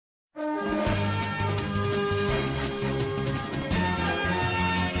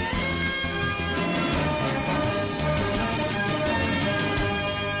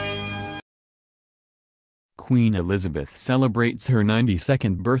Queen Elizabeth celebrates her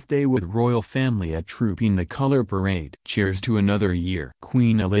 92nd birthday with royal family at Trooping the Colour Parade. Cheers to another year.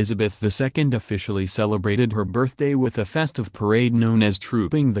 Queen Elizabeth II officially celebrated her birthday with a festive parade known as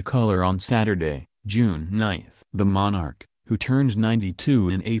Trooping the Colour on Saturday, June 9. The monarch, who turned 92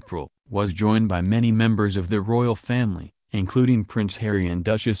 in April, was joined by many members of the royal family, including Prince Harry and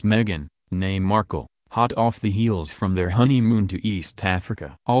Duchess Meghan, née Markle, hot off the heels from their honeymoon to East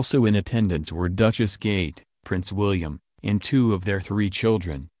Africa. Also in attendance were Duchess Kate, Prince William, and two of their three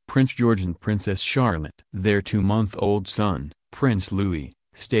children, Prince George and Princess Charlotte. Their 2-month-old son, Prince Louis,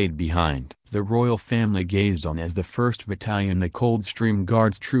 stayed behind. The royal family gazed on as the 1st Battalion the Coldstream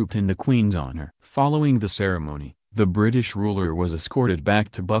Guards trooped in the Queen's honor. Following the ceremony, the British ruler was escorted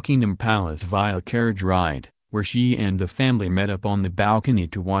back to Buckingham Palace via carriage ride, where she and the family met up on the balcony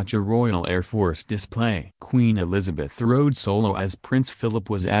to watch a Royal Air Force display. Queen Elizabeth rode solo as Prince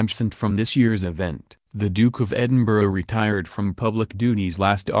Philip was absent from this year's event. The Duke of Edinburgh retired from public duties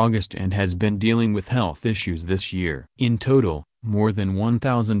last August and has been dealing with health issues this year. In total, more than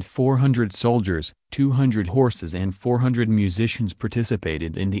 1,400 soldiers, 200 horses and 400 musicians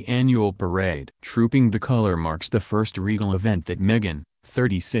participated in the annual parade. Trooping the Colour marks the first regal event that Meghan,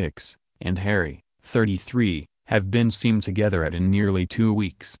 36, and Harry, 33, have been seen together at in nearly 2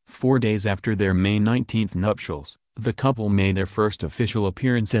 weeks. 4 days after their May 19 nuptials, the couple made their first official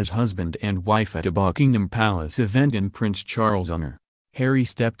appearance as husband and wife at a Buckingham Palace event in Prince Charles' honor. Harry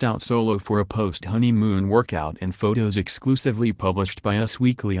stepped out solo for a post-honeymoon workout in photos exclusively published by Us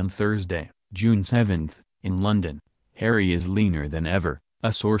Weekly on Thursday, June 7, in London. Harry is leaner than ever,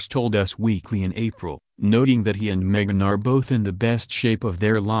 a source told Us Weekly in April, noting that he and Meghan are both in the best shape of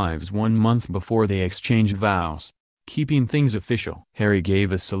their lives 1 month before they exchanged vows. Keeping things official. Harry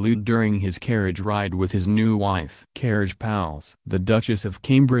gave a salute during his carriage ride with his new wife. Carriage pals. The Duchess of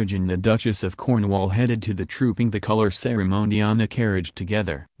Cambridge and the Duchess of Cornwall headed to the Trooping the Colour ceremony on a carriage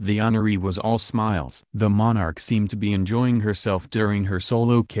together. The honoree was all smiles. The monarch seemed to be enjoying herself during her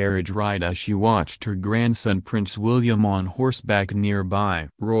solo carriage ride as she watched her grandson Prince William on horseback nearby.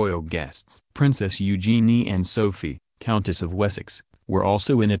 Royal guests, Princess Eugenie and Sophie, Countess of Wessex, were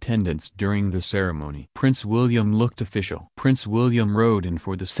also in attendance during the ceremony. Prince William looked official. Prince William rode in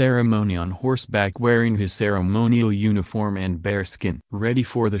for the ceremony on horseback wearing his ceremonial uniform and bearskin. Ready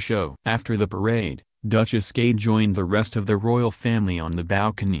for the show. After the parade, Duchess Kate joined the rest of the royal family on the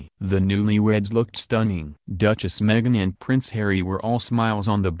balcony. The newlyweds looked stunning. Duchess Meghan and Prince Harry were all smiles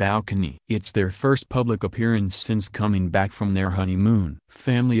on the balcony. It's their first public appearance since coming back from their honeymoon.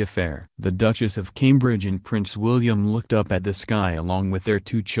 Family affair. The Duchess of Cambridge and Prince William looked up at the sky along with their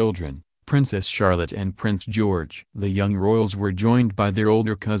two children, Princess Charlotte and Prince George. The young royals were joined by their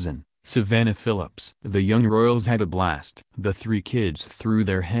older cousin, Savannah Phillips. The young royals had a blast. The three kids threw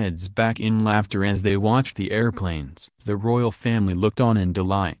their heads back in laughter as they watched the airplanes. The royal family looked on in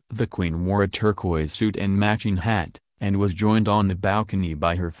delight. The Queen wore a turquoise suit and matching hat, and was joined on the balcony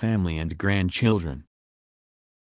by her family and grandchildren.